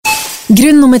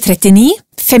Grunn nummer 39,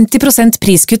 50%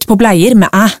 priskutt på bleier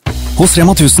med æ. Hos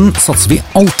Rema 1000 satser vi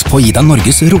alt på å gi deg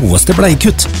Norges råeste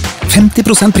bleiekutt.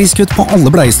 50% priskutt på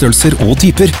alle bleiestørrelser og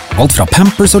typer. Alt fra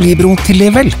Pampers og Libro til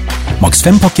Level. Maks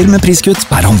 5 pakker med priskutt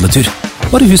per handletur.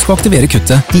 Bare husk å aktivere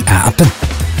kuttet i æ-appen.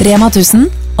 Rema 1000,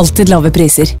 alltid lave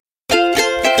priser.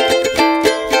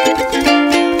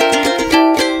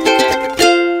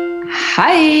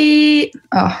 Hei!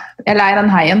 Jeg lei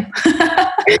den heien.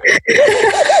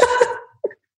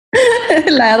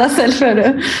 Lei av deg selv før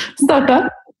du startet.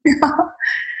 Ja.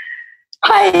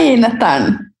 Hei,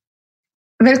 Netteren.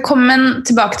 Velkommen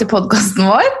tilbake til podcasten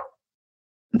vår.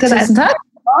 Tusen takk.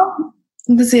 Ja,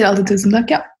 du sier alltid tusen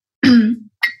takk, ja.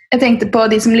 Jeg tenkte på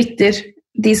de som lytter,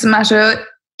 de som så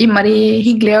innmari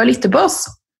hyggelige å lytte på oss.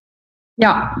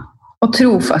 Ja, og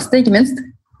trofaste, ikke minst.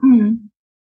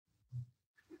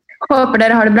 Håper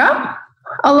dere har det bra.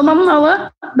 Alle mann, alle.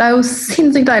 Det jo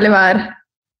sinnssykt deilig vær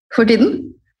for tiden.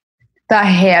 Det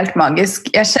helt magisk.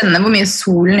 Jeg kjenner hvor mye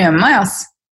solen gjør meg, ass.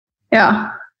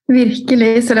 Ja,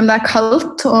 virkelig. Selv om det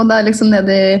kaldt, og det liksom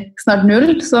nede i snart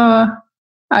 0, så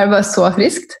det bare så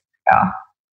friskt. Ja.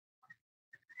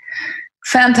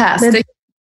 Fantastisk.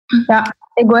 Ja,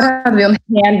 i går hadde vi jo en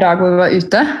hel dag hvor vi var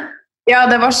ute. Ja,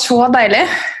 det var så deilig.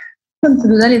 Kjente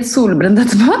du deg litt solbrent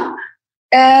etterpå?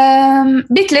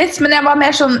 Bitte litt, men jeg var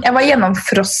mer sånn, jeg var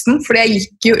gjennomfrosten, fordi jeg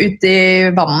gikk jo ut i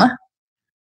vannet.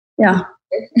 Ja.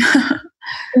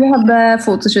 Vi hadde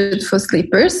fotoshoot for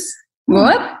Sleepers i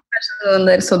går. Kanskje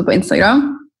dere så det på Instagram.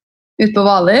 Ut på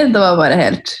Hvaler. Det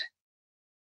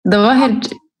var helt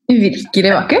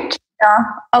uvirkelig vakkert. Ja,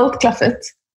 alt klaffet.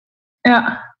 Ja.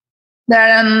 Det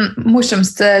den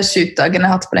morsomste shootdagen jeg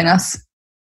har hatt på lenge, ass.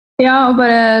 Ja, og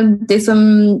bare de som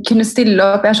kunne stille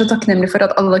opp. Jeg så takknemlig for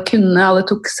at alle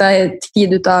tok seg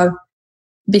tid ut av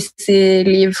busy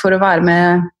liv for å være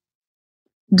med.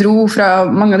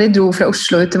 Mange av de dro fra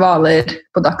Oslo ut til Hvaler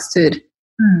på dagstur.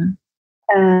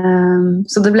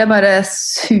 Så det ble bare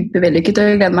supervellykket, og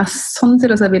jeg gleder meg sånn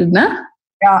til å se bildene.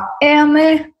 Ja,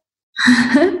 enig.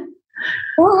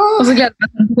 Og så gleder jeg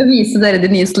meg til å vise dere de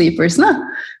nye sleepersene.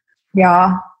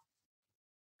 Ja.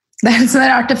 Det sånn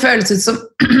rart, det føles ut som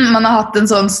man har hatt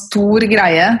en sånn stor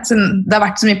greie. Det har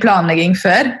vært så mye planlegging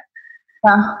før.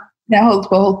 Ja. Jeg har holdt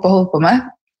på med.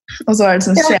 Og så det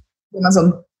sånn skjer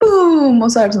sånn boom, og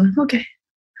så det sånn, ok.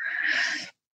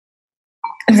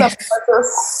 Så jeg så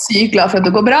sykt glad for at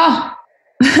det går bra.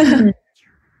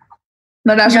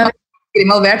 Når det så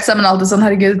involvert, så man alltid sånn,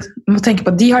 herregud, man må tenke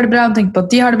på at de har det bra, man tenker på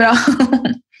at de har det bra.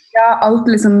 Ja, alt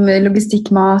liksom logistikk,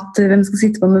 mat, hvem skal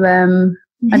sitte på med hvem,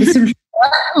 de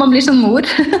sultne? Man blir sånn mor.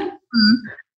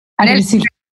 Jeg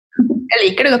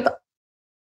liker det godt da.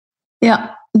 Ja,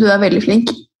 du veldig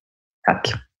flink.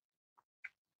 Takk.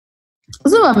 Og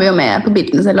så var vi jo med på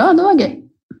bildene selv også, det var gøy.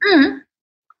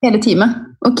 Hele teamet.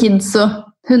 Og kids og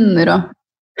hunder og...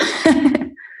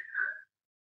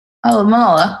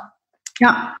 alle.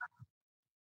 Ja.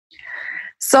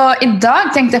 Så i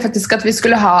dag tenkte jeg faktisk at vi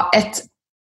skulle ha et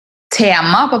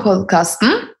tema på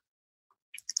podcasten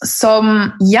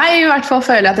som jeg i hvert fall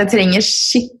føler at jeg trenger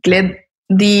skikkelig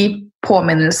de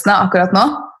påminnelsene akkurat nå.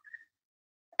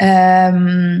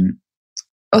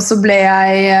 Og så ble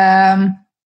jeg...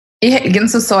 I helgen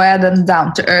så jeg den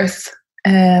Down to Earth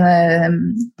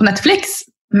på Netflix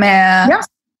med... Ja,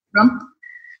 som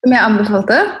jeg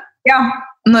anbefalte. Ja,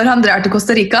 når han drar til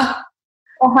Costa Rica.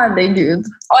 Å, herregud.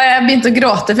 Og jeg begynte å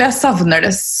gråte, for jeg savner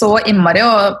det så innmari,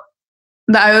 og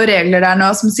det jo regler der nå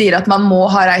som sier at man må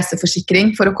ha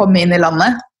reiseforsikring for å komme inn i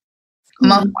landet.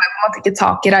 Man får på en måte ikke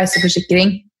tak i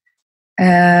reiseforsikring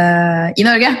i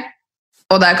Norge,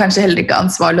 og det kanskje heller ikke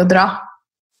ansvarlig å dra.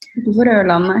 Du får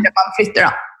Ørlandet. Man flytter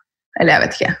da. Eller jeg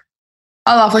vet ikke.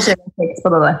 Alle har forskjellige tekst på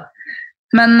det der.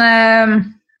 Men,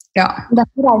 ja. Det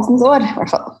ikke reisens år, i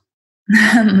hvert fall.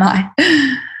 Nei.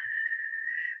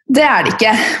 Det det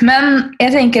ikke. Men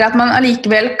jeg tenker at man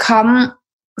allikevel kan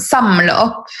samle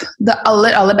opp det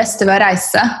aller beste ved å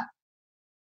reise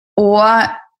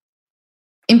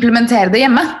og implementere det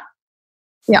hjemme.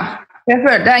 Ja. Jeg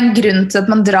føler det en grunn til at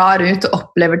man drar ut og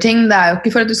opplever ting. Det jo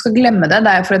ikke for at du skal glemme det,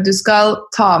 det for at du skal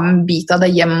ta med en bit av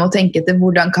det hjem og tenke etter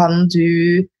hvordan kan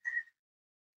du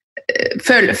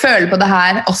føle på det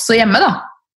her også hjemme da.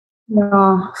 Ja,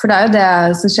 for det jo det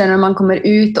som skjer når man kommer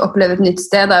ut og opplever et nytt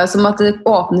sted. Det jo som at det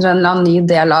åpner seg en eller annen ny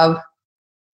del av,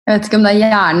 jeg vet ikke om det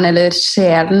hjernen eller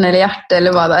sjelen eller hjertet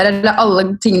eller hva det eller alle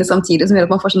tingene samtidig som gjør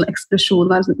at man får sånn eksplosjon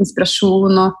og sånn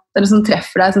inspirasjon, og det liksom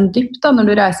treffer deg sånn dypt da, når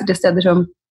du reiser til steder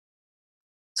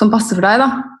som passer for deg da.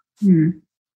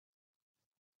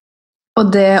 Og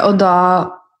da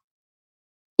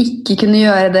ikke kunne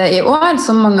gjøre det i år,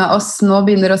 som mange av oss nå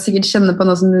begynner å sikkert kjenne på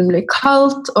noe som blir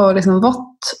kaldt og liksom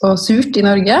vått og surt i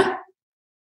Norge.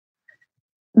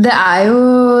 Det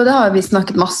har vi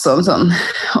snakket masse om sånn,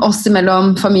 oss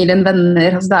imellom, familien,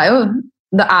 venner, altså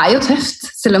det er jo tøft,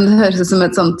 selv om det høres ut som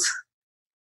et sånt,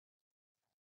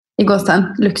 i gåstegn,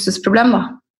 luksusproblem da.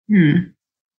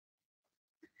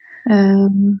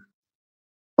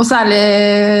 Og særlig,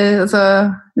 altså,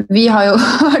 vi har jo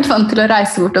vært vant til å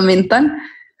reise bort om vinteren.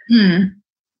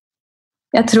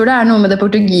 Jeg tror det er noe med det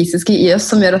portugisiske i oss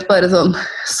som gjør at bare sånn,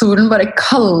 solen bare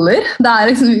kaller.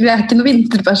 Liksom, vi er ikke noen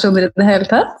vinterpersoner i det hele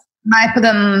tatt. Nei, på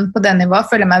den nivået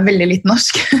føler jeg meg veldig litt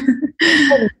norsk.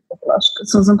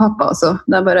 Sånn som pappa også.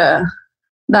 Det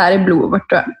er i blodet vårt,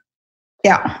 tror jeg.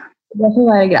 Ja. Det får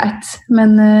være greit.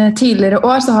 Men tidligere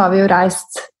år så har vi jo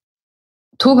reist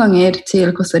 2 ganger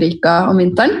til Costa Rica om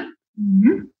vinteren.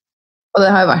 Og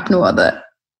det har jo vært noe av det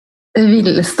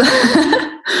villeste.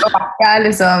 Det er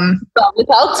liksom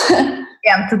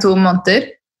 1 til 2 måneder.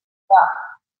 Ja.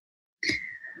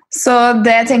 Så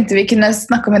det jeg tenkte vi kunne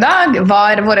snakke om i dag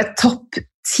var våre topp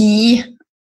 10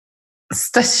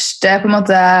 største på en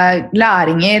måte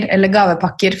læringer eller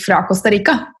gavepakker fra Costa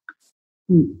Rica.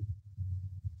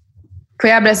 For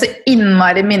jeg ble så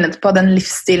innmari minnet på den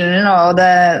livsstilen og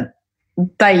det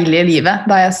deilige livet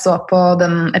da jeg så på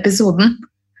den episoden.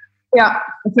 Ja.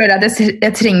 Jeg føler at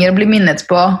jeg trenger å bli minnet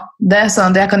på det, sånn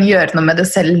at jeg kan gjøre noe med det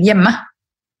selv hjemme.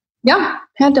 Ja,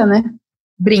 helt enig.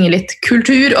 Bringe litt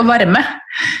kultur og varme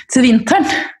til vinteren.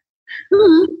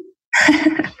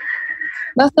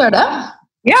 Da står det.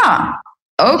 Ja,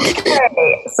 ok.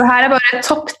 Så her er bare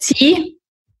topp 10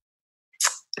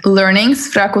 learnings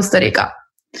fra Costa Rica.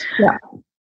 Ja.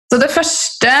 Så det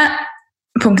første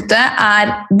punktet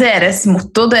er deres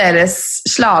motto, deres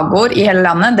slagord i hele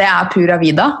landet, det er Pura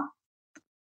Vida.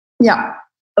 Ja.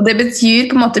 Og det betyr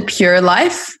på en måte pure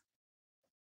life.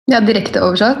 Ja, direkte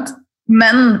oversatt.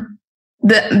 Men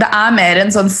det er mer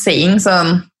en sånn saying,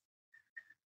 sånn...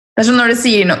 Det er sånn når du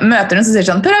møter noen som sier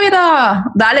sånn, Pura Vida!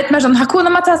 Det er litt mer sånn,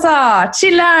 Hakuna Matata,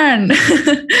 chilleren!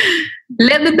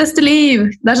 Lev ditt beste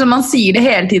liv! Det er sånn man sier det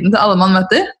hele tiden til alle man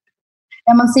møter.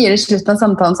 Ja, man sier det i slutten av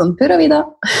samtalen sånn, Pura Vida!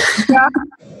 Ja.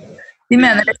 De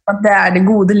mener liksom at det er det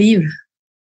gode liv.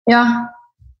 Ja.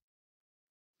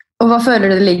 Og hva føler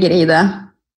du det ligger i det?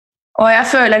 Og jeg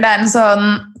føler det er en sånn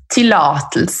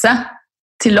tillatelse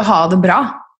til å ha det bra.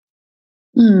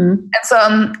 En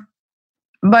sånn,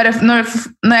 bare når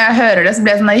jeg hører det, så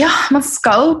blir jeg sånn, ja, man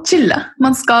skal chille.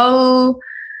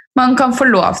 Man kan få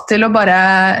lov til å bare,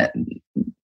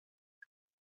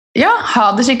 ja, ha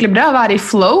det skikkelig bra, være i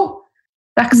flow.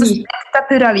 Det er ikke så stekt, det er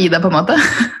Pura Vida på en måte.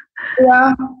 Ja,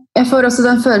 jeg får også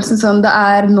den følelsen som det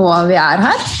er nå vi er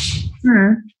her.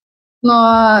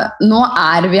 Nå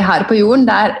er vi her på jorden.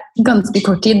 Det er ganske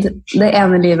kort tid det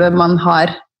ene livet man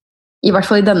har, i hvert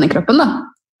fall i denne kroppen da.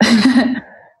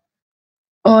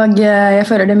 Og jeg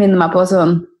føler det minner meg på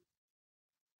sånn,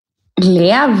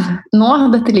 lev nå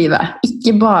dette livet.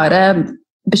 Ikke bare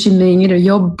bekymringer og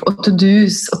jobb og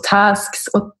to-dos og tasks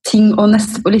og ting og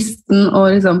neste på listen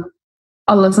og liksom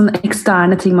alle sånne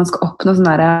eksterne ting man skal oppnå, sånn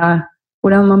der,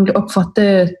 hvordan man blir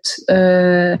oppfattet,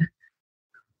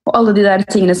 og alle de der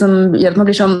tingene som gjør at man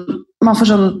blir sånn, man får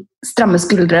sånn stramme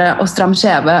skuldre og stram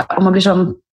kjeve, og man blir sånn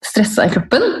stresset i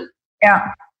kroppen. Ja.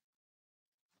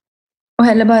 Og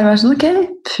heller bare være sånn, ok,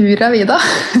 Pura Vida.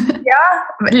 Ja,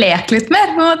 lek litt mer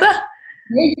på en måte.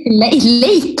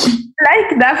 Lek.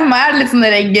 Det er for meg litt sånn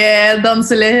reggae,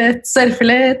 danse litt, surfe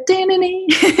litt.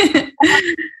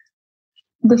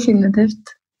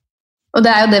 Definitivt. Og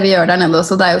det er jo det vi gjør der nede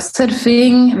også. Det er jo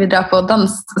surfing, vi drar på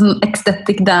sånn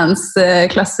ecstatic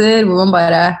dance-klasser, hvor man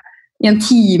bare i en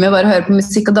time bare hører på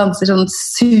musikk og danser sånn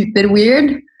super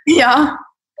weird. Ja.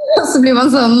 Og så blir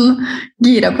man sånn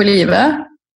gira på livet.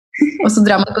 Og så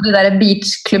drar man på de der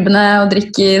beachklubbene og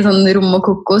drikker sånn rom og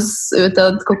kokos ut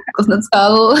av et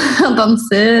kokosnøttskall og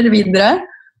danser videre.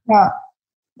 Ja.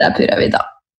 Det er Pura Vida.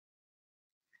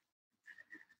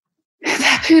 Det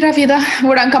er Pura Vida.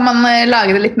 Hvordan kan man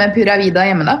lage det litt mer Pura Vida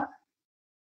hjemme da?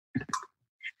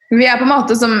 Vi er på en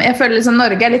måte som, jeg føler liksom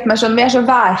Norge er litt mer sånn, vi er så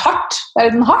værhardt. Det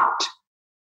er litt hardt.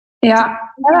 Ja,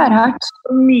 det er værhardt.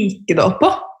 Myke det opp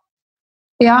på.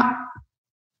 Ja.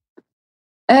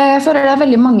 Jeg føler det er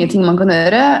veldig mange ting man kan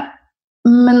gjøre,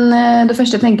 men det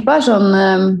første jeg tenker på er sånn,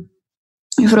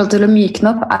 i forhold til å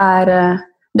mykne opp,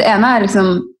 det ene er liksom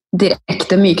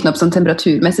direkte mykne opp sånn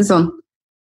temperaturmessig, sånn,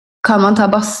 kan man ta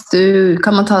badstue,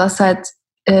 kan man ta seg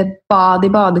et bad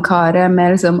i badekaret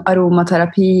med liksom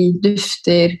aromaterapi,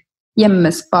 dufter,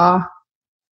 hjemmespa,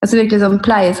 altså virkelig sånn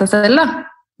pleie seg selv da,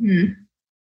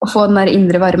 og få den der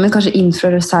indre varmen, kanskje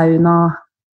infrarød sauna,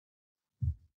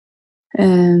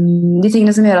 de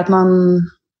tingene som gjør at man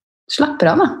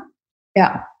slapper av, da. Ja.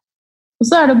 Og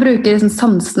så det å bruke liksom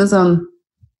sansene sånn,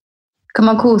 kan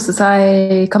man kose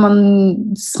seg, kan man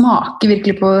smake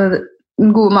virkelig på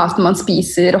den gode maten man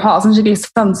spiser, og ha sånn skikkelig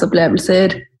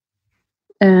sanseopplevelser,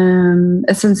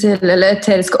 essensielle eller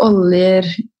eteriske oljer,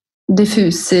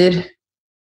 diffuser,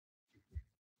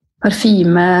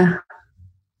 parfyme,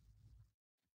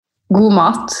 god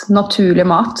mat, naturlig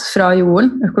mat fra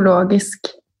jorden,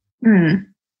 økologisk.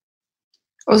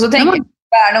 Og så tenker jeg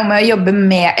det noe med å jobbe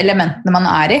med elementene man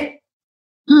i.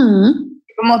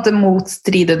 På en måte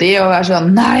motstride de og være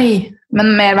sånn, nei,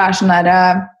 men mer være sånn der,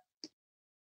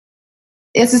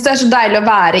 jeg synes det så deilig å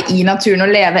være i naturen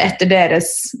og leve etter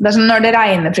deres, det sånn når det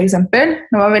regner for eksempel,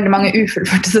 det var veldig mange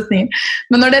ufullførte setninger,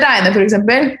 men når det regner for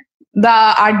eksempel, da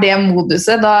det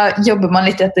moduset, da jobber man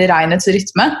litt etter regnets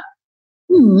rytme.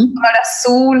 Når det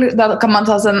sol, da kan man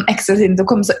ta seg en ekstra tid til å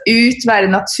komme seg ut, være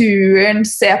i naturen,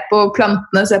 se på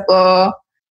plantene, se på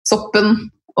soppen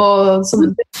og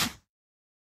sånne ting.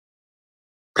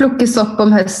 Plukke sopp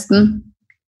om høsten.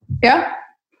 Ja.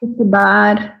 Plukke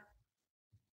bær.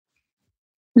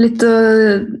 Litt å...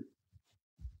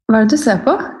 Hva det du ser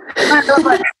på? Nei, det var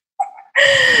bare...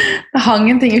 Det hang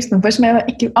en ting utenfor som jeg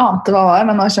ikke ante hva var,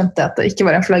 men nå skjønte jeg at det ikke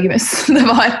var en flaggermus. Det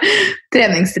var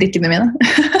treningsstrikkene mine.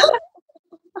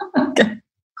 Ok.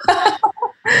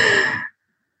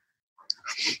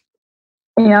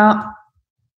 Ja.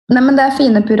 Nei, men det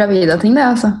fine Pura Vida-ting, det,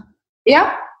 altså. Ja.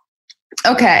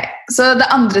 Ok, så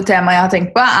det andre temaet jeg har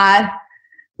tenkt på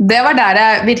det var der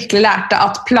jeg virkelig lærte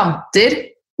at planter,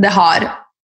 det har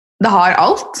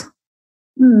alt.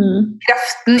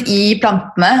 Kraften i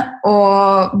plantene,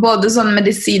 og både sånne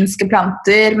medisinske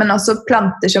planter, men også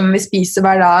planter som vi spiser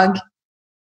hver dag,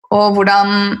 og hvordan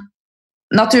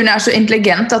naturen så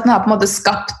intelligent at den har på en måte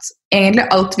skapt egentlig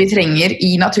alt vi trenger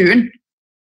i naturen.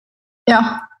 Ja.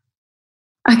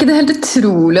 Ikke det helt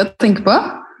utrolig å tenke på?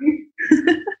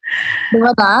 Det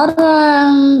var der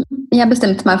jeg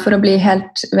bestemte meg for å bli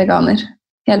helt veganer,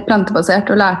 helt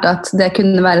plantebasert, og lærte at det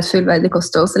kunne være et fullverdig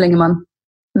kosthold så lenge man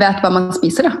vet hva man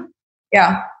spiser. Da. Ja.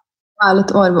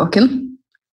 Litt årvåken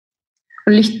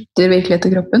og lytter virkelig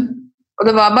til kroppen. Og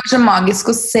det var bare så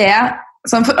magisk å se.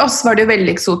 Sånn for oss var det jo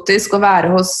veldig eksotisk å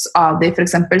være hos Adi, for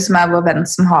eksempel, som vår venn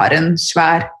som har et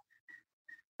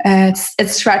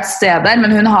svært sted der,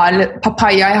 men hun har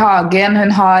papaya i hagen,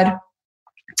 hun har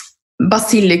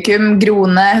basilikum,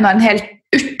 grone, hun har en helt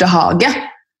urtehage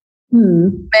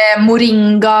med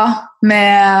moringa,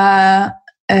 med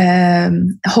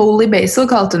holy basil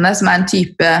kalte hun det, som en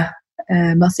type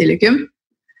basilikum,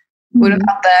 hvor hun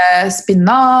hadde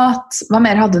spinat. Hva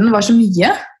mer hadde hun? Det var så mye.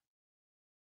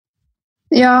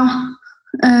 Ja,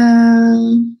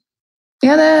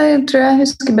 det tror jeg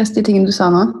husker best de tingene du sa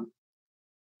nå.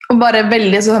 Og bare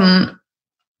veldig sånn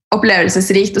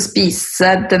opplevelsesrikt å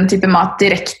spise den type mat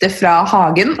direkte fra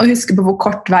hagen, og huske på hvor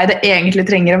kort vei det egentlig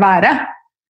trenger å være.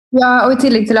 Ja, og i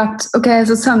tillegg til at, ok,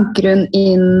 så sanker hun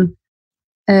inn,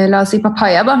 la oss si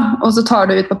papaya da, og så tar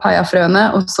du ut papayafrøene,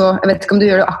 og så, jeg vet ikke om du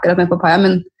gjør det akkurat med papaya,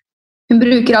 men hun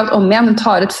bruker alt om igjen, hun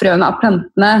tar ut frøene av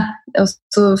plantene, og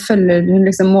så følger hun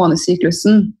liksom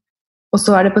månesyklusen, og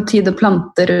så det på tide å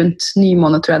plante rundt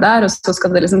nymåne, tror jeg det og så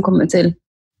skal det liksom komme til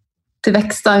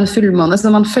vekst av en fullmåne, så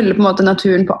man følger på en måte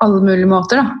naturen på alle mulige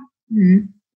måter. Da.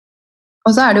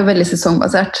 Og så det jo veldig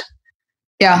sesongbasert.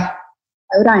 Ja.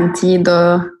 Det jo regntid og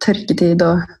tørketid.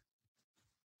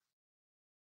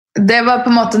 Det var på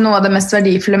en måte noe av det mest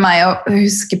verdifulle meg å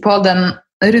huske på, den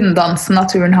runddansen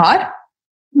naturen har.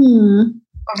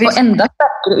 Og enda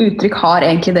sterkere uttrykk har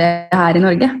egentlig det her i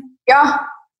Norge. Ja.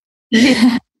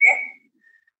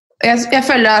 Jeg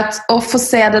føler at å få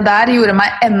se det der gjorde meg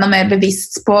enda mer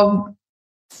bevisst på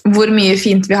hvor mye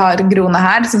fint vi har groende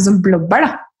her, sånn som blåbær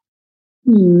da.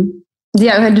 De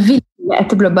jo helt villige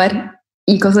etter blåbær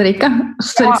i Costa Rica,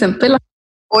 for eksempel.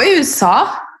 Og i USA.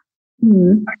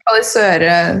 I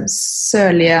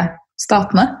sørlige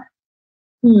statene.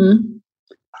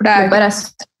 For blåbær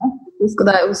og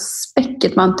det jo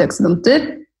spekket med antioksidanter.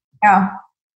 Ja.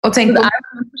 Og tenk på...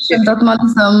 Det at man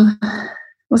liksom...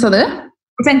 Hva sa du?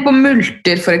 Tenk på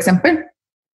multer, for eksempel.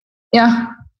 Ja.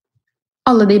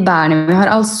 Alle de bærene vi har,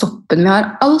 all soppen vi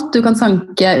har, alt du kan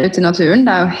sanke ut i naturen,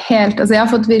 det jo helt... Altså, jeg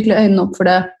har fått virkelig øynene opp for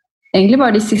det, egentlig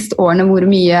bare de siste årene, hvor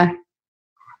mye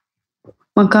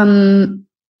man kan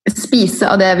spise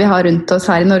av det vi har rundt oss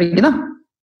her i Norge, da.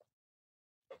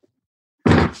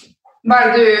 Hva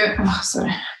det du...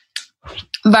 sorry.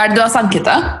 Hva det du har sanket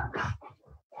da?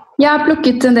 Jeg har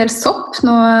plukket en del sopp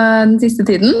nå den siste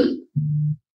tiden.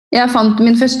 Jeg fant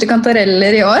min første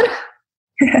kantareller i år.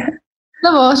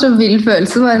 Det var så vild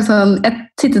følelse. Bare sånn, jeg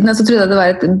tittet ned så trodde jeg det var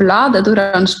et blad, et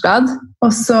oransje blad.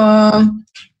 Og så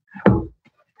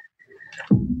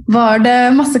var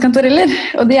det masse kantareller,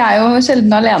 og de er jo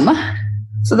sjelden alene.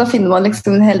 Så da finner man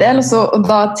liksom en hel del, og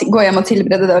da går jeg hjem og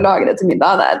tilbereder det og lager det til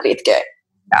middag. Det er dritgøy.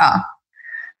 Ja.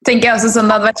 Tenker jeg også sånn,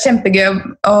 det hadde vært kjempegøy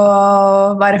å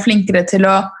være flinkere til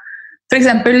å, for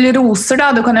eksempel roser da,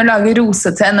 du kan jo lage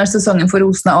rosete når sesongen for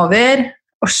rosene er over,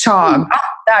 og shaga,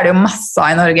 det er det jo masse av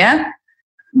i Norge.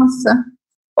 Masse.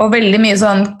 Og veldig mye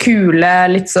sånn kule,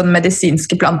 litt sånn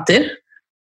medisinske planter.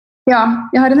 Ja,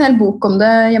 jeg har en hel bok om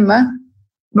det hjemme.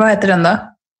 Hva heter den da?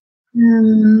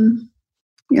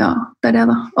 Ja, det er det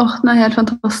da. Den er helt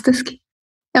fantastisk.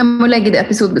 Jeg må legge det i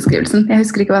episodebeskrivelsen. Jeg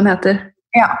husker ikke hva den heter.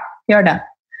 Ja, gjør det.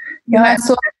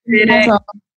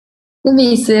 Den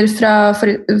viser fra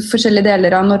forskjellige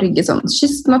deler av Norge, sånn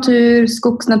kystnatur,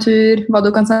 skogsnatur, hva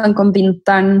du kan snakke om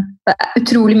vinteren. Det er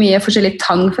utrolig mye forskjellig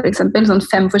tang, for eksempel. Sånn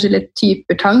 5 forskjellige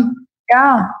typer tang. Ja.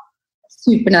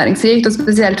 Supernæringsrikt, og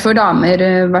spesielt for damer,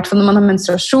 i hvert fall når man har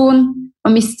menstruasjon.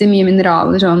 Man mister mye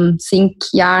mineraler, sånn sink,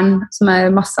 jern, som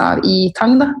er masse av i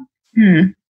tang, da.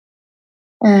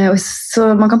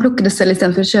 Så man kan plukke det selv i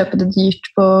stedet for å kjøpe det dyrt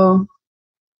på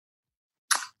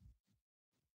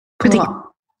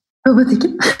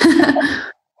butikken.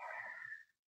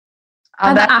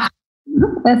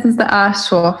 Jeg synes det er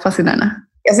så fascinerende.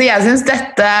 Altså, jeg synes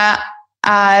dette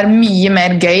er mye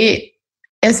mer gøy.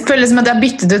 Jeg føler som at jeg har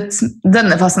byttet ut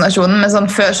denne fascinasjonen, men sånn,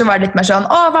 før så var det litt mer sånn,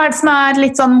 hva er det som er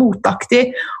litt sånn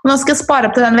motaktig? Og nå skal jeg spare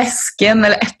opp til den vesken,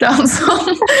 eller et eller annet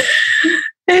sånn.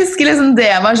 Jeg husker liksom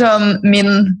det var sånn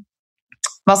min,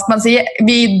 hva skal man si,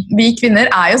 vi kvinner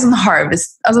er jo sånn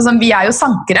harvest, altså sånn, vi er jo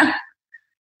sankere.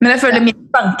 Men jeg føler min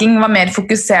sanking var mer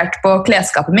fokusert på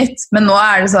klesskapet mitt, men nå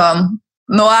er det sånn,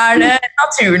 nå er det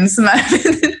naturen som er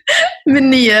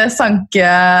min nye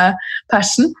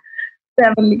sankepersen. Det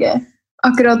er veldig gøy.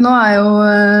 Akkurat nå er jo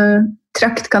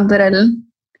traktkantarellen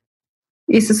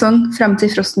i sesong frem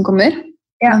til frosten kommer.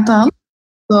 Ja.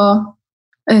 Så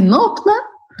øynene åpne.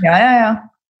 Ja. Jeg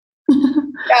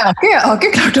har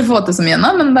ikke klart å få til så mye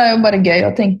ennå, men det er jo bare gøy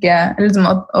å tenke, liksom,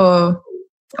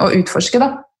 å utforske da.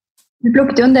 Vi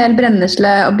plukket jo en del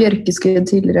brennesle og bjørkeskudd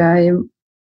tidligere i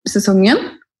sesongen.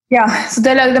 Ja, så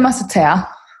det lagde masse te. Ja.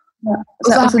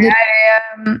 Og så har jeg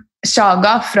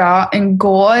shaga fra en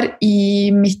gård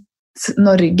i mitt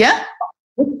Norge.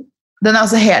 Den er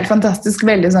også helt fantastisk,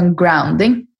 veldig sånn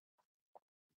grounding.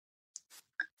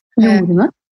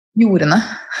 Jordene.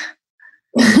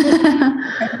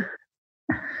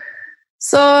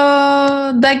 Så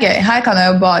det er gøy. Her kan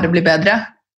jeg jo bare bli bedre.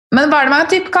 Men hva er det man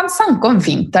kan sanke om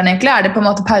vinteren egentlig? Er det på en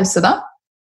måte pause da?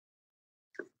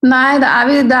 Nei, det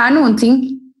er noen ting.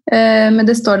 Men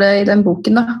det står det i den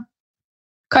boken da.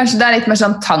 Kanskje det er litt mer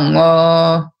sånn tang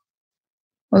og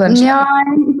den sånn? Ja,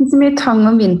 ikke så mye tang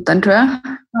om vinteren, tror jeg.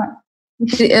 Nei.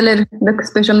 Eller det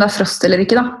spørs om det er frost eller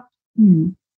ikke da.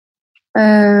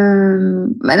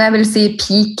 Men jeg vil si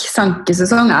peak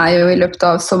sankesesong er jo i løpet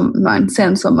av sommeren,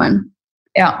 sensommeren.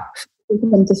 Ja.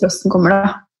 Frem til frosten kommer da.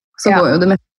 Så går jo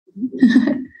det meste.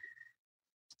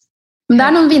 Men det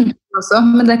er noen vinter også,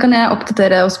 men det kan jeg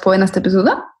oppdatere oss på i neste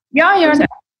episode. Ja, gjør det.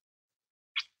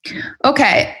 Ok,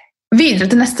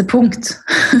 videre til neste punkt.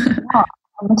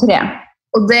 Nummer 3.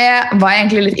 Og det var jeg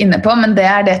egentlig litt inne på, men det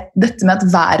er dette med at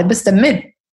været bestemmer.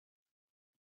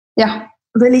 Ja.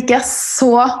 Og det liker jeg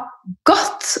så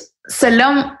godt, selv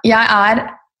om jeg er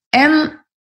en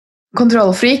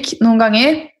kontrollfreak noen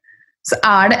ganger, så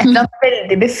er det et eller annet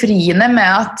veldig befriende med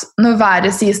at når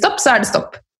været sier stopp, så er det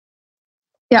stopp.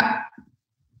 Ja.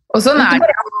 Og sånn er det.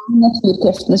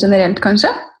 Naturkreftene generelt, kanskje?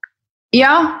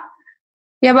 Ja.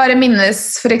 Jeg bare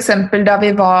minnes for eksempel da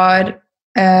vi var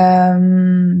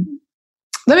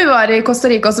i Costa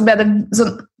Rica, så ble det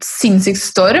sånn sinnssykt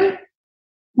storm.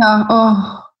 Ja,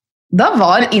 Da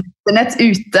var internett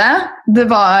ute, det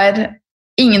var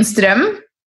ingen strøm.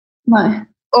 Nei.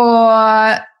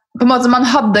 Og på en måte man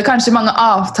hadde kanskje mange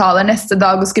avtaler neste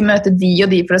dag og skulle møte de og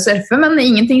de for å surfe, men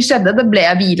ingenting skjedde, det ble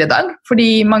hviledag,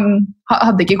 fordi man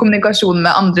hadde ikke kommunikasjon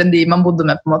med andre enn de man bodde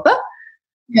med, på en måte.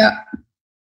 Ja.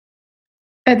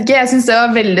 Jeg vet ikke, jeg synes det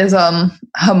var veldig sånn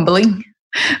humbling.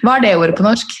 Hva er det ordet på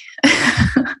norsk?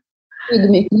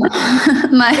 Ydmykende.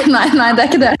 Nei, det er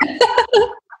ikke det.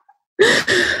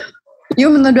 Jo,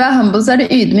 men når du er humble, så er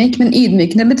det ydmyk, men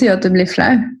ydmykende betyr at du blir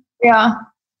flau. Ja.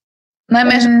 Nei,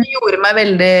 men det gjorde meg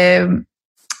veldig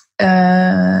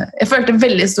jeg følte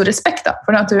veldig stor respekt da,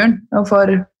 for naturen og for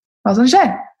hva som skjer.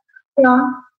 Ja,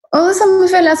 og det samme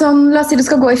føler jeg sånn, la oss si du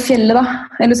skal gå i fjellet da,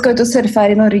 eller du skal ut og surfe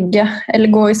her i Norge,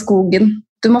 eller gå i skogen.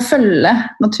 Du må følge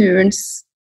naturens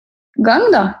gang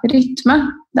da, rytme.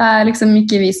 Det liksom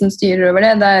ikke vi som styrer over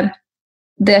det.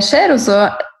 Det skjer, og så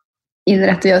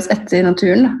innretter vi oss etter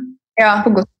naturen. Da. Ja.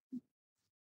 På godt.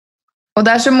 Og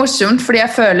det så morsomt, fordi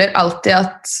jeg føler alltid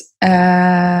at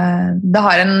det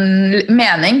har en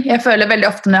mening. Jeg føler veldig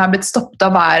ofte når jeg har blitt stoppet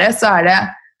av været, så det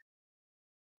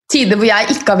tider hvor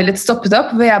jeg ikke har villet stoppet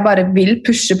opp, hvor jeg bare vil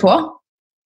pushe på.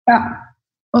 Ja.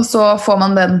 Og så får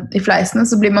man den i fleisen,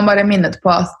 så blir man bare minnet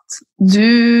på at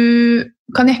du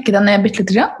kan jekke deg ned bitte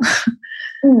litt grann.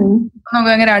 Noen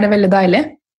ganger det veldig deilig.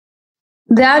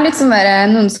 Det litt sånn der,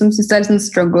 noen som synes det litt sånn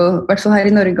struggle, i hvert fall her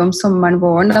i Norge om sommeren,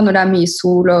 våren, da, når det mye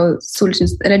sol og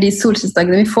eller de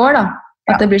solskinnsdagene vi får, da,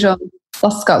 at det blir sånn,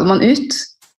 da skal man ut.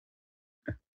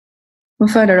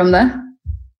 Hva føler du om det?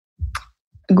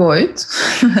 Gå ut?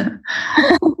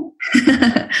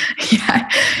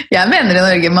 jeg mener i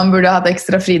Norge man burde hatt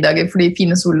ekstra fridager for de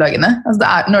fine soldagene.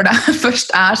 Altså når det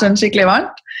først sånn skikkelig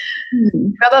varmt.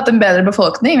 Vi hadde hatt en bedre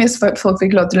befolkning hvis folk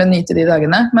fikk lov til å nyte de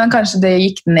dagene, men kanskje det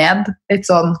gikk ned litt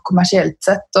sånn kommersielt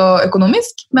sett og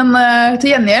økonomisk, men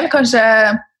til gjengjeld kanskje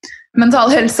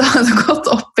mental helse hadde gått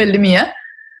opp veldig mye.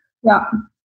 Ja,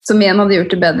 som igjen hadde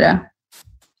gjort det bedre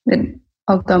enn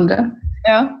alt det andre.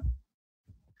 Ja.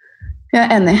 Jeg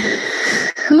enig.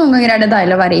 Noen ganger det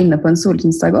deilig å være inne på en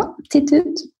solskinnsdag også, titt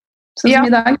ut. Sånn som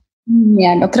i dag,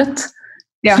 mega trøtt.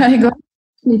 Ja. Jeg går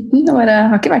sliten, og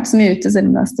har ikke vært så mye ute selv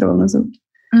om det strålende sol.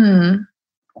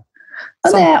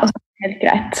 Og det også helt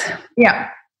greit. Ja.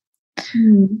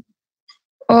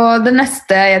 Og det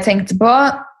neste jeg tenkte på,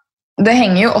 det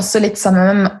henger jo også litt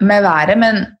sammen med været,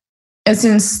 men jeg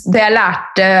synes det jeg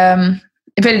lærte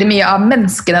veldig mye av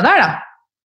menneskene der da,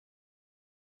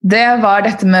 det var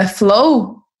dette med flow,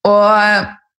 og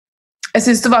jeg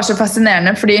synes det var så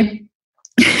fascinerende, fordi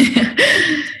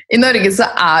i Norge så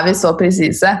vi så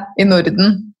presise i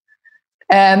Norden.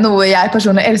 Noe jeg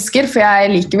personlig elsker, for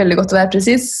jeg liker veldig godt å være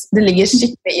presis. Det ligger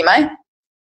skikkelig i meg.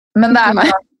 Men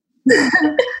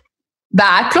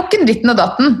det klokken ditten og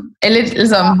datten. Eller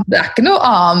liksom, det ikke noe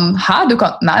annet. Hæ? Du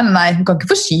kan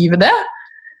ikke forskyve det.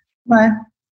 Nei.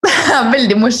 Det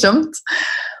veldig morsomt.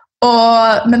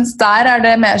 Mens der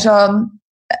det mer sånn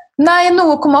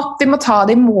noe kom opp, vi må ta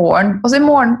det i morgen. Og så i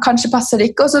morgen kanskje passer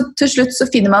det ikke, og så til slutt så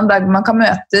finner man en dag hvor man kan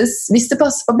møtes, hvis det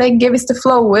passer for begge, hvis det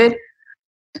flower.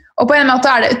 Og på en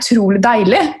måte det utrolig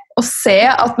deilig å se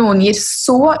at noen gir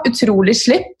så utrolig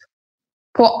slipp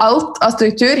på alt av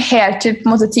struktur, helt til på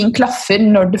en måte ting klaffer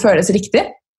når det føles riktig.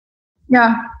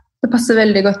 Ja, det passer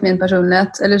veldig godt min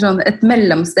personlighet, eller sånn et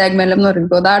mellomsteg mellom Norge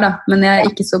og der da, men jeg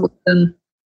ikke så godt den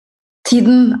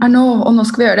tiden nå, og nå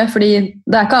skal vi gjøre det, fordi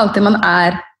det ikke alltid man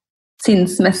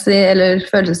sinnsmessig eller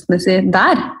følelsesmessig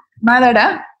der. Nei, det det.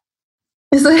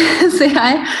 Så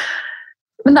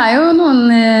men det jo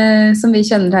noen som vi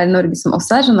kjenner her i Norge som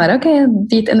også sånn der, ok,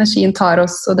 dit energien tar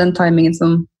oss, og den timingen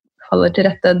som faller til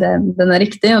rette, den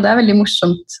riktig, og det veldig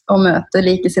morsomt å møte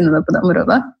likesinnede på det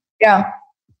området. Ja.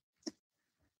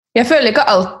 Jeg føler ikke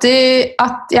alltid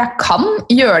at jeg kan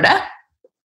gjøre det.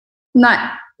 Nei.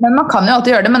 Men man kan jo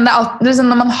alltid gjøre det, men det alltid, liksom,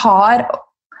 når man har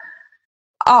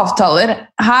avtaler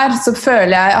her, så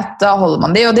føler jeg at da holder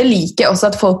man de, og det liker jeg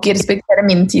også at folk respekterer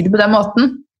min tid på den måten.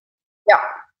 Ja.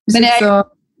 Men jeg...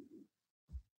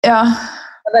 Ja.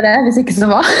 Det det, hvis ikke så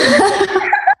hva?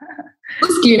 Så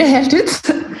sklir det helt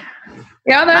ut.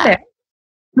 Ja, det det.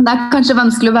 Men det kanskje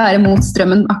vanskelig å være mot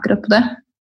strømmen akkurat på det.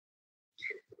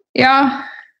 Ja,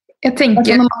 jeg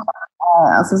tenker...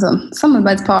 Altså sånn,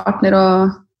 samarbeidspartner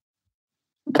og...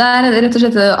 Det rett og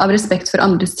slett av respekt for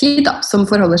andres tid da, som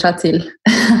forholder seg til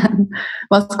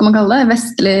hva skal man kalle det?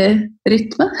 Vestlig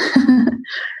rytme.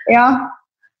 Ja,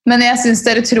 men jeg synes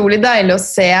det utrolig deilig å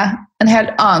se en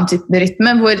helt annen type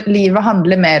rytme, hvor livet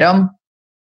handler mer om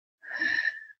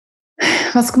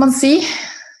hva skal man si?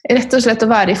 Rett og slett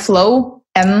å være i flow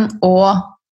enn å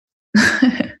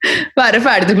være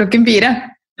ferdig til 4:00.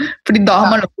 Fordi da har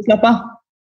man lov til å slappe av.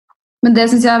 Men det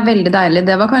synes jeg veldig deilig.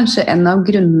 Det var kanskje en av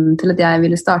grunnene til at jeg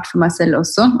ville starte for meg selv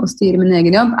også, og styre min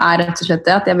egen jobb, rett og slett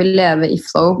det at jeg vil leve i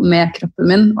flow med kroppen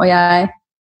min, og jeg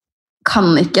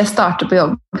kan ikke starte på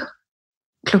jobb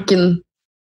klokken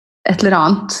et eller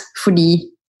annet, fordi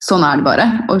sånn det bare,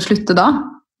 og slutte da.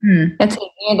 Jeg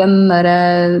trenger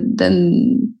den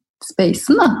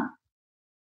spacen da.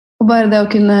 Og bare det å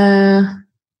kunne...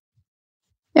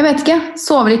 Jeg vet ikke,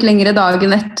 sove litt lengre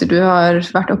dagen etter du har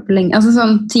vært oppe lenge. Altså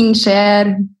sånn, ting skjer,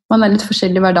 man litt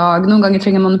forskjellig hver dag. Noen ganger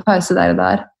trenger man en pause der og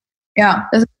der. Ja.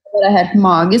 Det helt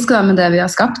magisk da, med det vi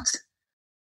har skapt.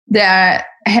 Det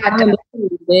helt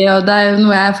veldig, og det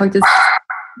noe jeg faktisk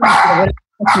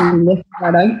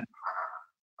hver dag.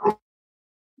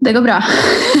 Det går bra.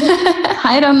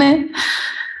 Hei, Ronny.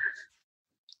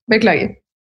 Beklager.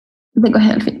 Det går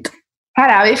helt fint.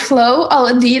 Her vi i flow,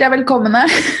 alle dyr velkomne.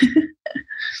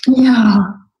 Ja.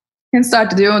 Hun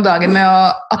startet jo dagen med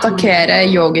å attakkere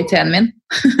yogi-teen min.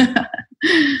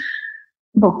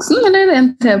 Boksen, eller en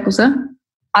tepose?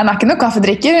 Han ikke noe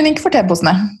kaffedrikker, hun ikke for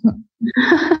teposene.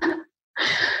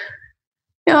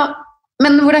 Ja,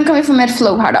 men hvordan kan vi få mer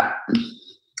flow her da?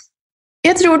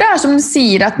 Jeg tror det som du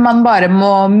sier, at man bare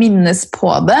må minnes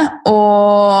på det,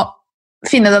 og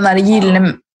finne den der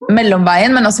gyllene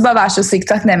mellomveien, men også bare være så sykt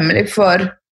takknemlig for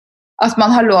at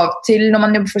man har lov til, når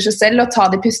man jobber for seg selv, å ta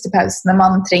de pustepausene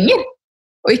man trenger,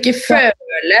 og ikke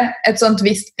føle et sånt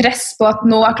visst press på at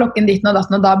nå klokken ditten og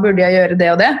datten, og da burde jeg gjøre det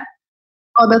og det.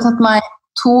 Og det har tatt meg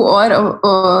 2 år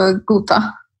å godta,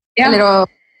 eller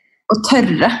å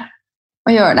tørre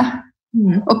å gjøre det.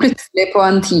 Og plutselig på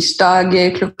en tirsdag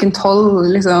klokken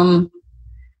 12, liksom,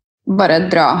 bare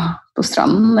dra på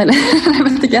stranden, eller jeg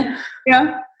vet ikke. Ja.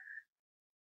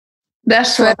 Det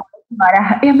så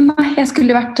ja, men nei, jeg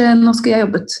skulle vært, nå skulle jeg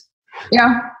jobbet. Ja.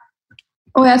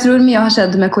 Og jeg tror mye har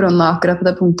skjedd med korona akkurat på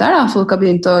det punktet her, da. Folk har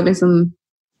begynt å liksom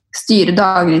styre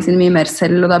dagene sine mye mer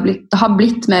selv, og det har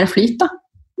blitt mer flyt, da.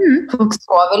 Folk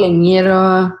sover lenger,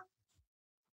 og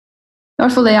i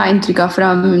hvert fall det jeg har inntrykk av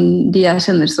fra de jeg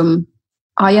kjenner som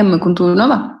har hjemmekontor nå,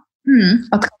 da.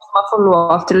 At man får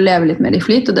lov til å leve litt mer i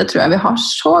flyt, og det tror jeg vi har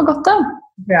så godt av.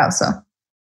 Ja, altså.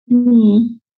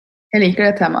 Jeg liker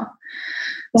det temaet.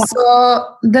 Ja. Så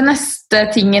det neste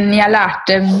tingen jeg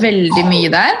lærte veldig mye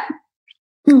der,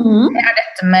 det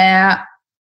dette med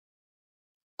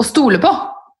å stole på.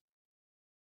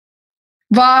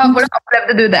 Hvordan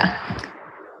opplevde du det?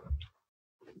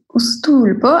 Å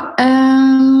stole på?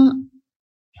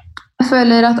 Jeg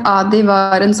føler at Adi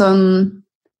var en sånn,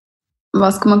 hva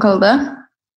skal man kalle det?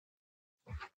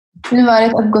 Hun var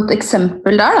et godt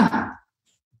eksempel der, da.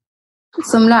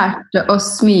 Som lærte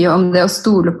oss mye om det å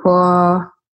stole på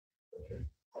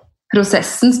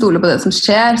prosessen, stole på det som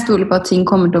skjer, stole på at ting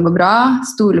kommer til å gå bra,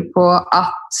 stole på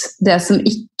at det som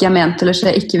ikke ment til å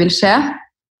skje, ikke vil skje.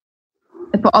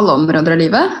 På alle områder av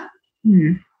livet.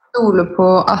 Stole på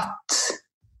at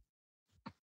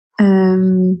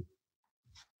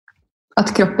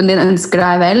kroppen din ønsker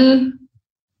deg vel.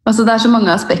 Altså, det så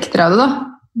mange aspekter av det, da.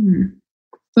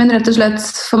 Men rett og slett,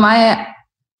 for meg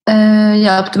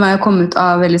hjalp det meg å komme ut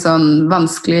av veldig sånn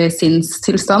vanskelig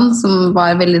sinnstilstand, som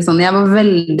var veldig sånn, jeg var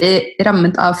veldig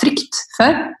rammet av frykt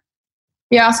før.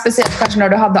 Ja, spesielt kanskje når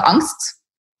du hadde angst.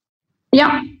 Ja,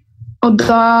 og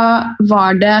da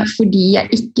var det fordi jeg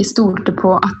ikke stolte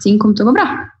på at ting kom til å gå bra.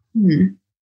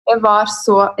 Jeg var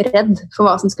så redd for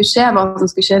hva som skulle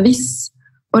skje hvis,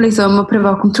 og liksom å prøve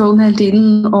å ha kontrollen hele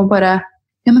tiden, og bare,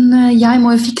 ja, men jeg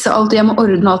må jo fikse alt, jeg må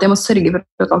ordne alt, jeg må sørge for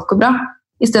at alt går bra.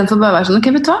 I stedet for bare å være sånn, ok,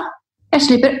 vet du hva? Jeg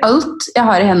slipper alt jeg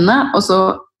har i hendene, og så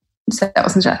ser jeg hva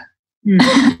som skjer.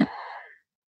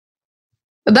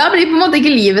 Og da blir på en måte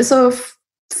ikke livet så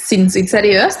sinnssykt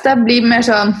seriøst. Det blir mer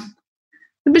sånn,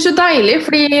 det blir så deilig,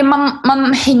 fordi man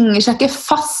henger seg ikke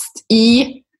fast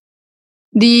i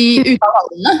de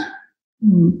utfallene.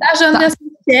 Det sånn, det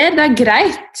som skjer, det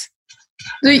greit.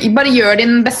 Du bare gjør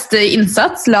din beste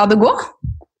innsats, la det gå.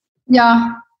 Ja,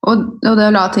 og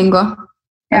det å la ting gå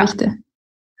er viktig.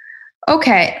 Ok,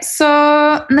 så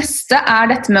neste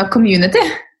dette med community,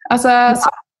 altså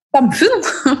samfunn.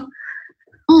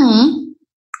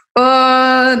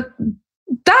 Og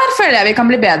der føler jeg vi kan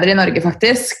bli bedre i Norge,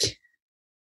 faktisk.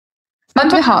 Men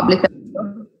vi har blitt bedre.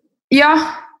 Ja,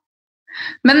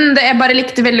 men det bare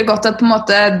likte veldig godt at på en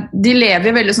måte, de lever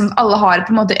jo veldig sånn at alle har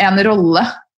på en måte en rolle.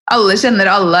 Alle kjenner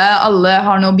alle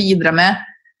har noe å bidra med.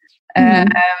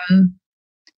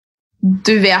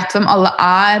 Du vet hvem alle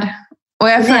og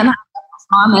jeg føler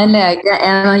en lege,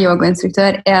 en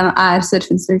yogainstruktør, en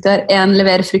surfinstruktør, en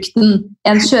leverer frukten,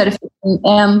 en kjører frukten,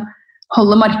 en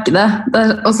holder markedet,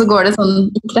 og så går det sånn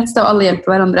i krets, og alle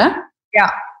hjelper hverandre. Ja,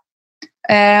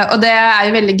 og det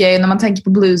jo veldig gøy når man tenker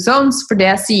på Blue Zones, for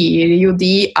det sier jo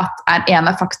de at en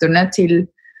av faktorene til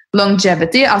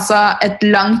longevity, altså et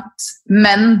langt,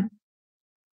 men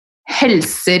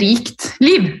helserikt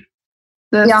liv.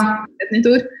 Det et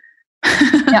nytt ord.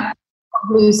 Ja.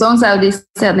 Blue Zones jo de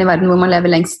stedene i verden hvor man lever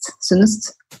lengst,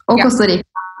 sunnest. Og Costa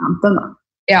Rica.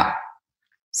 Ja.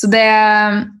 Så det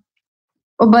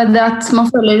og bare det at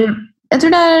man føler, jeg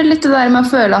tror det litt det der med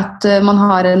å føle at man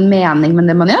har en mening med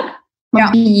det man gjør.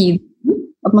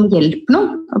 At man hjelper noen.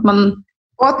 Og at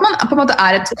man på en måte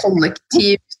et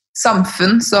kollektivt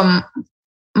samfunn som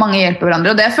mange hjelper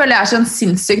hverandre. Og det føler jeg sånn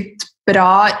sinnssykt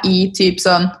bra i typ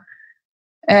sånn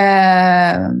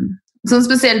sånn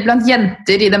spesielt blant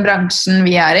jenter i den bransjen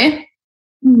vi i.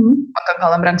 Man kan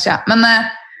kalle det en bransje, Men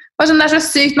det så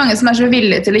sykt mange som så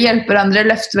villige til å hjelpe hverandre,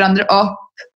 løfte hverandre opp.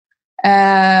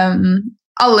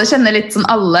 Alle kjenner litt sånn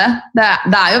alle. Det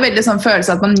er jo veldig sånn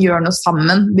følelse at man gjør noe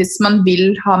sammen. Hvis man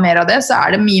vil ha mer av det, så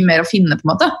er det mye mer å finne på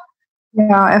en måte.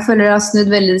 Ja, jeg føler det har snudd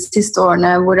veldig de siste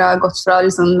årene, hvor det har gått fra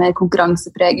liksom mer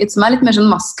konkurransepreget, som er litt mer sånn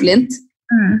maskulint.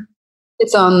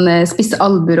 Litt sånn spisse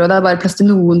albuer, og det er bare plass til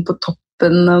noen på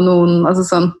toppen, og noen, altså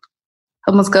sånn,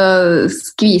 at man skal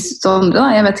skvise ut andre da.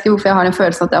 Jeg vet ikke hvorfor jeg har en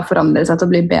følelse at det har forandret seg til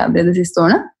å bli bedre de siste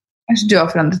årene. Kanskje du har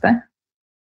forandret deg?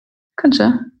 Kanskje.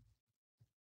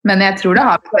 Men jeg tror det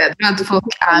har blitt bedre, at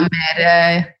folk er mer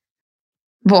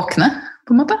våkne,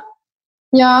 på en måte.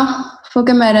 Ja, folk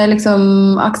er mer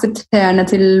liksom aksepterende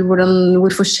til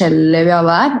hvor forskjellige vi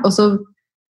alle er. Og så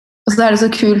er det så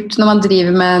kult når man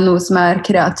driver med noe som er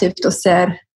kreativt og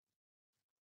ser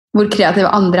hvor kreative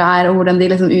andre er, og hvordan de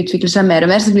liksom utvikler seg mer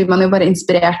og mer, så blir man jo bare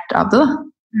inspirert av det da.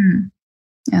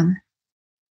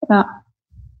 Ja.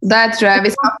 Der tror jeg,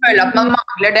 hvis man føler at man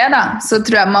mangler det da, så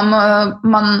tror jeg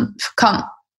man kan,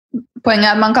 poenget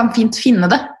er at man kan fint finne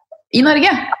det i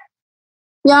Norge.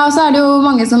 Ja, og så er det jo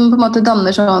mange som på en måte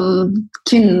danner sånn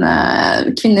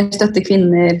kvinner støtter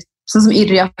kvinner, sånn som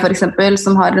Yrja for eksempel,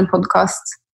 som har en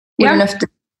podcast hvor de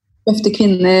løfter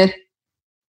kvinner.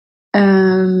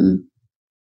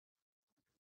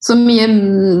 Så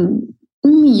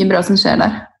mye bra som skjer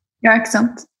der. Ja, ikke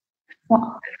sant? Ja.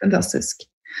 Fantastisk.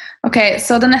 Ok,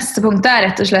 så det neste punktet er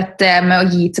rett og slett det med å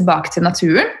gi tilbake til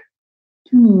naturen.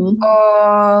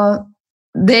 Og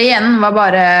det igjen var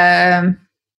bare...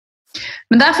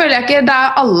 Men der føler jeg ikke, det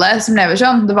er alle som lever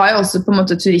sånn. Det var jo også på en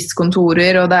måte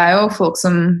turistkontorer, og det er jo folk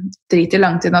som driter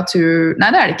langt i natur.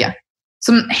 Nei, det er det ikke.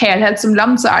 Som helhet som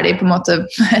land, så er de på en måte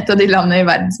et av de landene i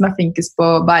verden som er flinkest på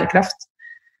bærekraft.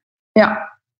 Ja.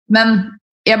 Men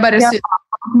jeg bare...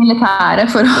 militære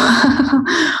for å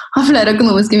ha flere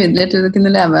økonomiske midler til å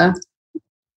kunne leve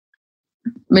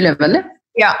miljøvennlig.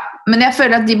 Ja, men jeg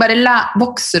føler at de bare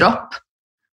vokser opp.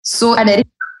 Så er det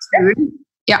riktig?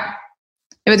 Ja.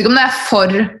 Jeg vet ikke om det er for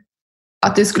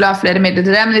at de skulle ha flere midler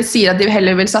til det, men de sier at de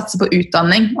heller vil satse på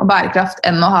utdanning og bærekraft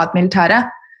enn å ha et militære.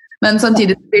 Men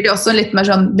samtidig blir de også litt mer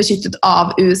sånn beskyttet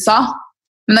av USA.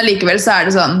 Men allikevel så er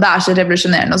det sånn, det er så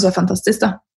revolusjonerende og så fantastisk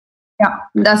da. Ja,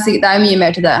 det er mye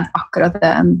mer til det, akkurat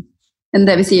det, enn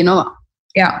det vi sier nå da.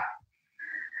 Ja.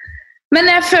 Men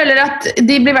jeg føler at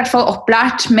de blir i hvert fall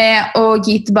opplært med å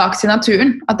gi tilbake til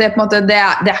naturen. At det på en måte, det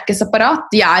er ikke separat,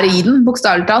 de er i den,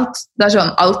 bokstavelig talt. Det er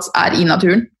sånn, alt er i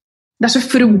naturen. Det er så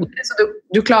frodig, så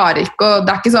du klarer ikke, og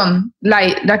det er ikke sånn,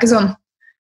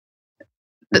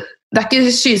 det er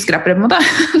ikke skyskrapere på en måte.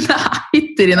 Det er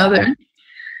hytter i naturen.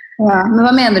 Ja, men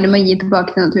hva mener du med å gi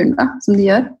tilbake til naturen da, som de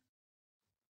gjør?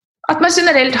 At man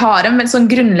generelt har en sånn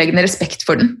grunnleggende respekt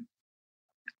for den.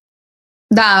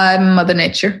 Det er Mother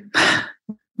Nature.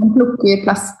 Man plukker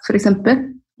plast, for eksempel.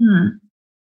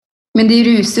 Men de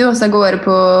ruser jo også av gårde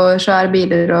på svære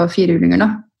biler og firehjulinger da.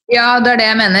 Ja, det er det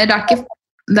jeg mener.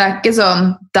 Det er ikke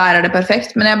sånn, der er det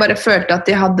perfekt, men jeg bare følte at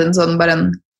de hadde bare en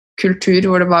kultur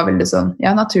hvor det var veldig sånn,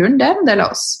 ja, naturen, det er en del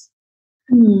av oss.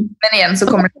 Men igjen så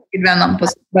kommer det til an på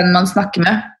hvem man snakker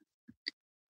med.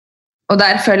 Og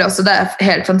der føler jeg også det er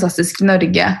helt fantastisk i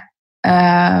Norge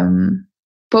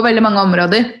på veldig mange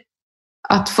områder.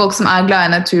 At folk som er glad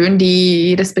i naturen,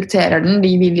 de respekterer den,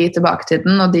 de vil gi tilbake til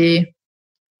den, og de...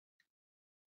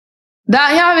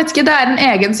 jeg vet ikke, det er en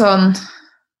egen sånn...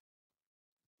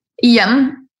 Igjen,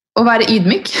 å være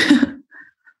ydmyk.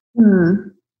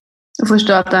 Og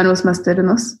forstå at det er noe som er større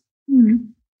enn oss.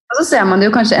 Og så ser man det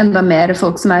jo kanskje enda mer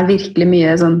folk som er virkelig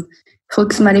mye sånn...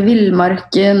 Folk som er i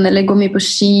villmarken, eller går mye på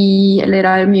ski, eller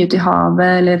er mye ute i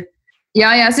havet, eller...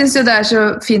 Ja, jeg synes jo det er så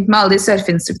fint med alle de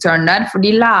surfeinstruktørene der, for de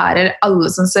lærer alle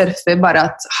som surfer bare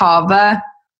at havet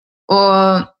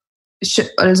og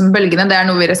liksom bølgene, det er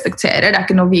noe vi respekterer, det er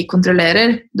ikke noe vi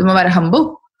kontrollerer. Du må være humble.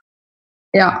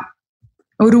 Ja.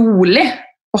 Og rolig.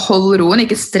 Og hold roen,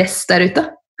 ikke stress der ute.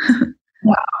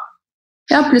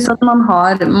 Ja, pluss at man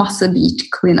har masse beach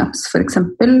cleanups, for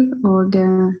eksempel, og...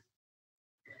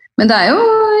 Men det er jo,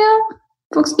 ja...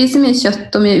 Folk spiser mye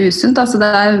kjøtt og mye usunt, altså det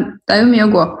er jo mye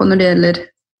å gå på når det gjelder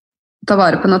å ta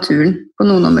vare på naturen på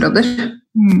noen områder.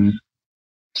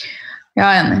 Ja, jeg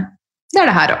er enig. Det er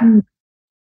det her også.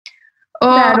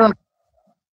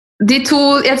 Og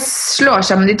jeg slår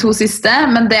sammen de to siste,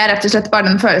 men det er rett og slett bare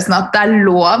den følelsen at det er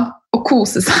lov å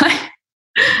kose seg.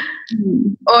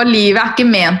 Og livet er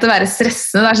ikke ment å være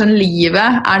stressende, det er sånn,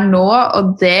 livet er nå,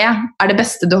 og det er det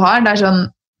beste du har. Det er sånn,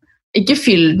 ikke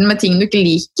fyll den med ting du ikke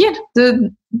liker.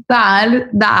 Det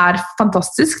er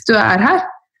fantastisk, du er her.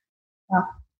 Ja.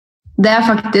 Det er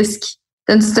faktisk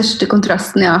den største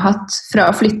kontrasten jeg har hatt fra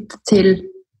å flytte til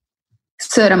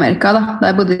Sør-Amerika, da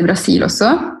jeg bodde i Brasil også.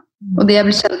 og de jeg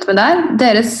ble kjent med der,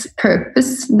 deres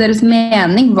purpose, deres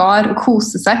mening var å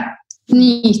kose seg,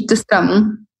 nyte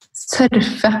stranden,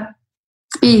 surfe,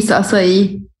 spise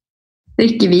acai,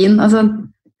 drikke vin. Altså,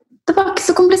 det var ikke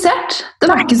så komplisert. Det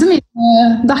var ikke så mye,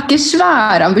 det er ikke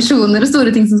svære ambisjoner og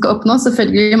store ting som skal oppnås.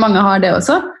 Selvfølgelig mange har det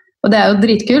også, og det er jo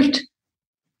dritkult.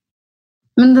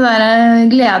 Men det der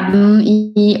gleden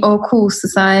i å kose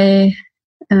seg,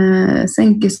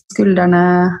 senke skuldrene,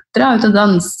 dra ut og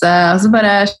danse, altså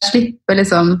bare slippe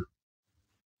liksom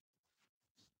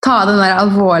ta den der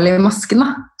alvorlige masken da,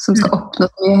 som skal oppnå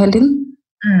mye hele tiden.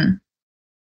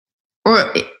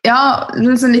 Og ja,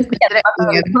 liksom litt bedre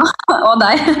og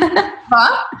deg. Hva?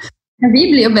 Vi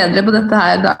blir jo bedre på dette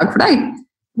her dag for dag.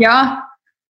 Ja,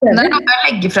 det er noe å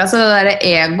legge fra seg det der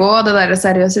ego, det der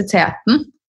seriøsiteten,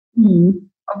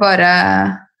 og bare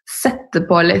sette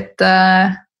på litt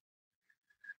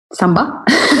samba.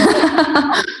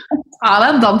 Ja, det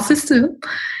er en dans i stuen.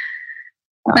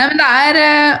 Nei, men det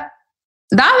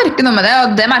er virkelig noe med det,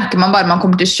 og det merker man bare man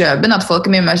kommer til Kjøben, at folk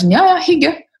er mye mer sånn, ja,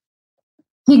 hygge.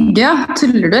 Hygge, ja.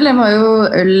 Tuller du? Eller var jo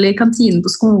øl i kantinen på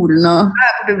skolen og... Jeg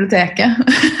er på biblioteket.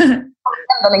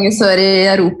 Enda lenger sør i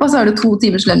Europa så har du 2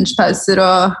 timers lunsjpauser,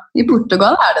 og i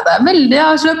Portugal er det der veldig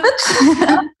avslappet.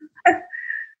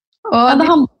 Og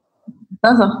det handler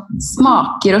altså,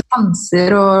 smaker og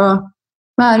sanser og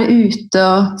være ute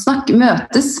og snakke,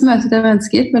 møte til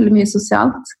mennesker, veldig mye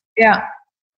sosialt. Ja.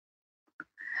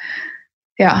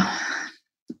 Ja.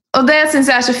 Og det synes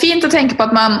jeg er så fint å tenke på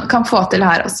at man kan få til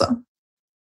her også.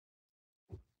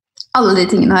 Alle de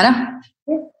tingene her, ja.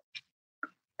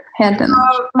 Helt enig.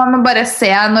 Man må bare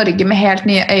se Norge med helt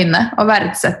nye øyne og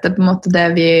verdsette på en måte det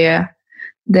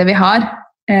vi har.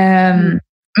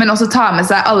 Men også ta med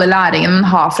seg alle læringene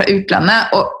man har fra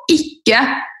utlandet, og ikke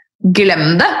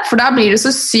glem det, for da blir det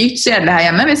så sykt kjedelig her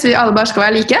hjemme hvis vi alle bare skal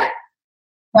være like.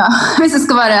 Ja, hvis det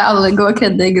skal være alle gå og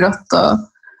kredde i grått og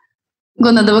gå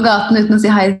nedover gaten uten å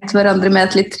si hei til hverandre med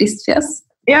et litt trist fjes.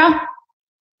 Ja,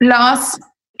 la oss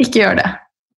ikke gjøre det.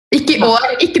 Ikke i år,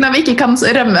 ikke når vi ikke kan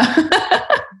rømme.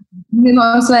 Vi må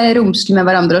også være romslige med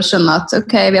hverandre og skjønne at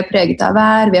ok, vi er preget av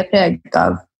vær, vi er preget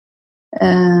av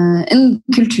en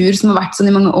kultur som har vært sånn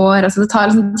i mange år. Altså, det tar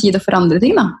liksom tid å forandre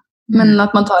ting da. Men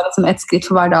at man tar liksom et skritt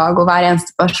for hver dag, og hver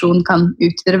eneste person kan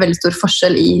utgjøre veldig stor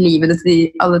forskjell i livet til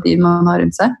alle de man har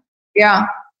rundt seg. Ja.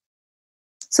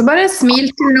 Så bare smil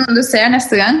til noen du ser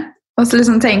neste gang, og så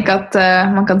liksom tenk at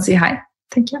man kan si hei,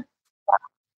 tenker jeg.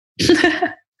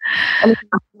 Eller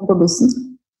på bussen.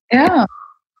 Ja.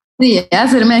 Det gjør jeg,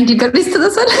 selv om jeg egentlig ikke har lyst til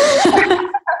det selv.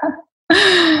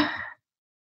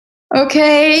 Ok,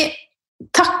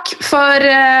 takk for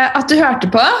at du hørte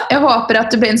på. Jeg håper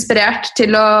at du ble inspirert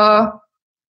til å,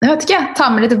 jeg vet ikke, ta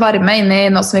med litt varme inn i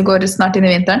nå som vi går snart inn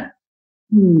i vinteren.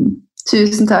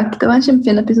 Tusen takk, det var en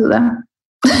kjempefin episode.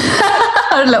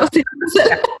 Har du lov å si det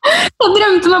selv? Jeg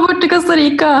drømte meg bort til Costa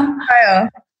Rica. Ja.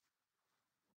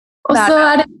 Og så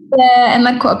er det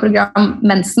NRK-program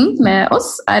Mensen med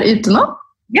oss er ute nå.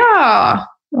 Ja,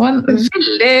 og en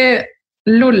veldig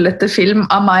lollete film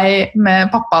av meg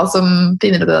med pappa som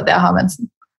finner ut at jeg har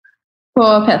mensen. På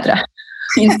P3,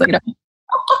 Instagram.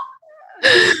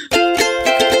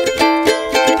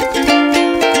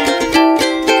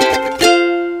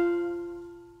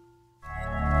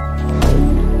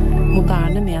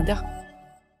 Moderne media.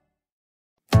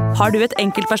 Har du et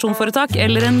enkeltpersonforetak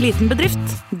eller en liten bedrift?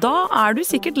 Da er du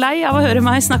sikkert lei av å høre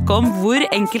meg snakke om hvor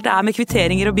enkelt det er med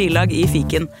kvitteringer og bilag i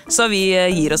fiken. Så vi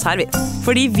gir oss her, vi.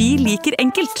 Fordi vi liker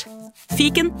enkelt.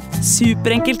 Fiken,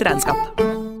 superenkelt regnskap.